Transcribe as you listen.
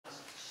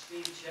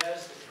Steve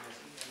chairs the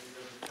committee and he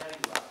does it very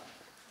well.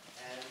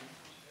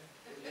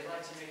 Would you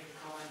like to make a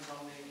comment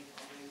on the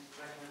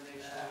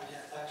recommendation?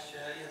 Yeah, thanks,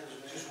 Chair. Yeah, there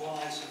was just one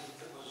item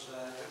that was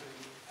that we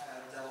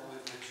dealt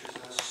with, which is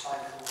a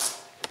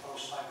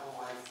proposed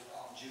cycleway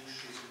on Duke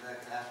Street in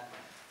Birkenhead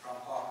from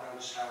Park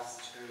Road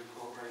South to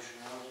Corporation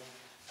Road.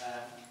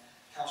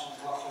 Councillor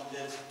McLaughlin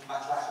did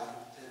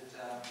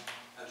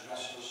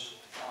address us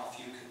on a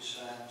few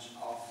concerns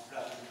of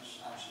residents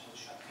and some of the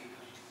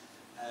shopkeepers.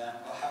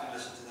 But having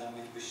listened to them,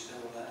 we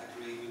still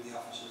agree with the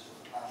officers that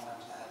the plan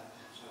went ahead,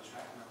 so it's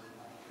recommended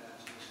by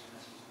to this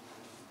committee.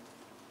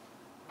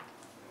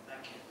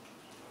 Thank you.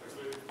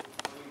 Do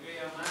we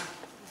agree on that?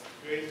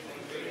 Agree.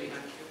 Agree.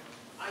 Thank you.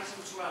 Item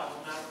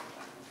 12. Now,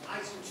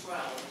 item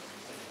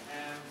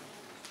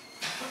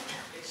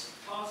 12, it's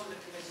part of the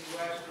committee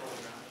work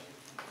programme,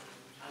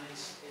 and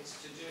it's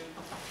to do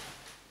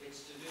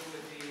with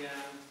the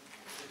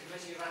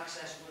Committee of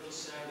Access Wirral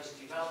Service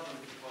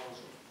Development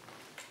proposal.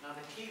 Now,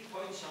 the key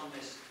points on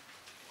this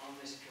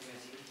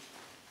committee,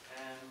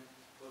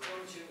 we're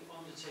going to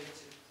undertake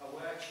a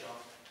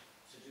workshop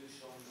to do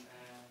some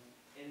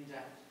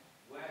in-depth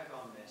work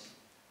on this,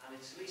 and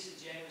it's Lisa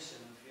Jameson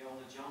and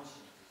Fiona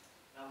Johnson.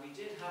 Now, we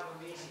did have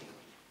a meeting,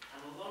 and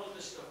a lot of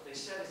the stuff, they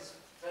said it's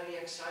very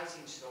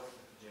exciting stuff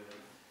that they're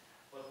doing,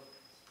 but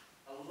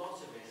a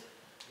lot of it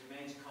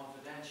remains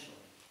confidential.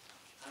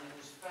 And it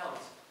was felt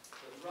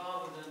that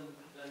rather than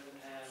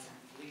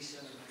Lisa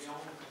and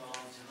Fiona come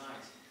on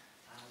tonight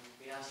and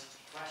be asked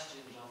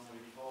questions on the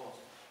report,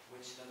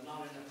 which they're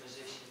not in a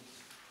position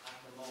at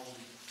the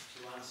moment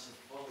to answer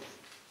fully,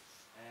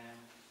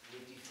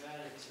 we defer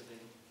it to the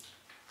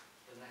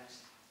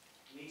next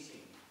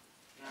meeting.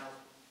 Now,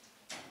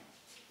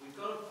 we've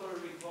got to put a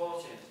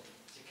report in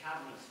to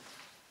Cabinet,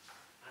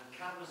 and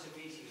Cabinet are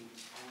meeting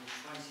on the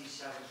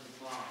 27th of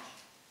March.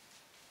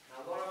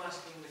 Now, what I'm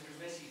asking the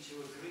committee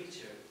to agree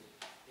to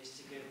is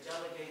to give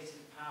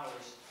delegated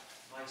powers,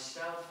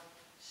 myself,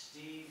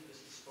 Steve as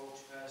the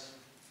spokesperson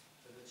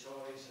for the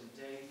Tories, and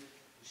Dave,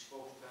 who's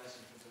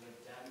spokesperson for the Lib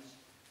Dems.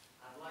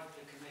 I'd like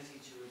the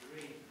committee to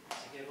agree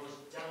to give us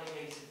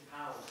delegated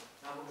powers.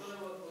 Now, we're going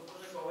to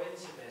go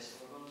into this,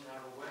 and we're going to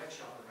have a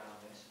workshop around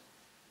this,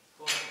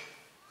 but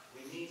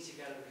we need to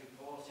get a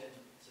report in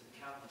to the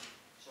Cabinet.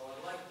 So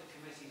I'd like the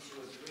committee to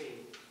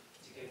agree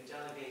to give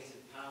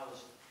delegated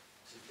powers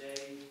to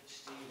Dave,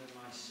 Steve and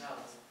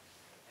myself,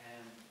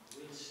 and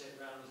we'll sit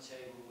round the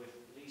table with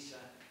Lisa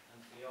and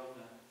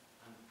Fiona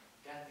and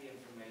get the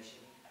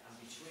information, and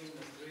between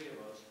the three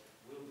of us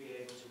we'll be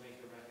able to make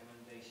a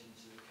recommendation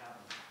to the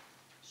Cabinet.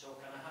 So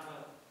can I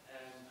have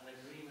an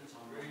agreement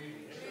on that?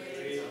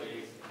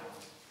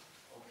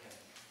 Okay.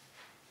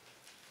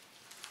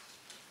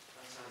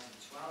 That's item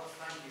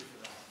 12. Thank you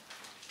for that.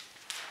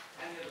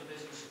 Any other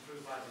business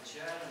approved by the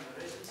Chair? And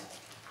there isn't.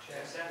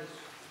 Chair.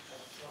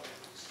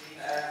 Steve?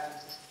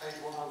 Page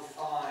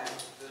 105,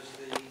 there's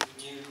the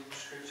new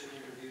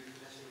Scrutiny Review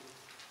Committee,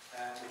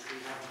 which we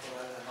have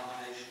put a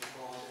nomination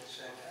for.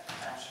 It's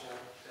Councillor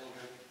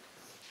Pilgrim.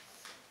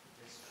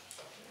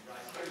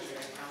 Right,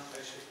 Councillor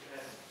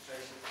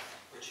Tracey.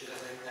 Which is, I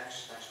think,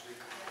 next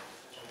week.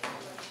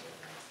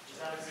 Is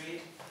that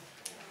agreed?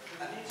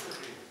 I need to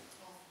agree.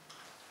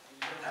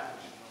 No.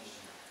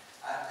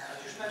 Can I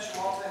just mention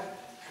one thing?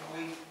 Can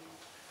we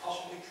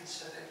possibly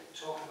consider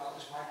talking about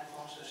this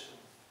microphone system?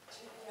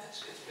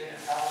 It's been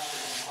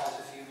embarrassing in quite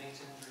a few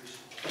meetings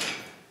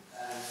recently.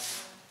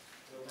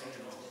 We'll make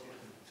a note.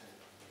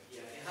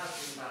 Yeah, it has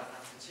been bad,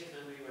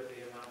 particularly with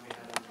the amount we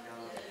had in the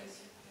gallery.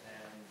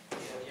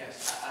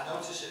 Yes. I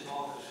notice it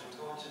more because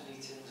we're going to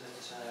meetings at the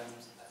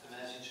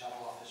Mersey Channel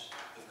office.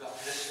 We've got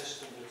this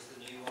system, but it's the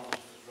new one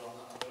that's run.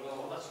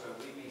 Well, that's where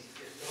we meet.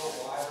 They're all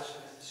wireless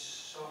and it's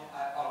so...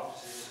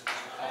 obviously,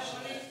 no,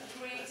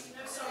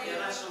 sorry.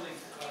 Yeah, that's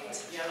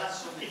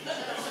something.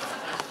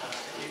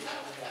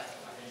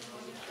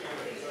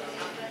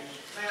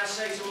 May I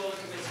say to all the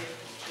committee,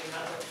 we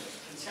have a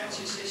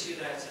contentious issue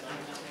there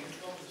tonight. I think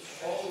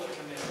all the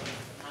committee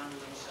handle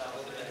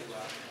themselves very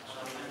well, and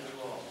I thank you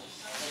all.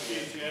 Thank you,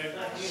 Chair.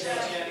 Thank you,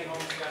 Gerry. Home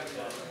to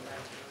everybody.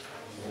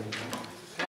 Thank you.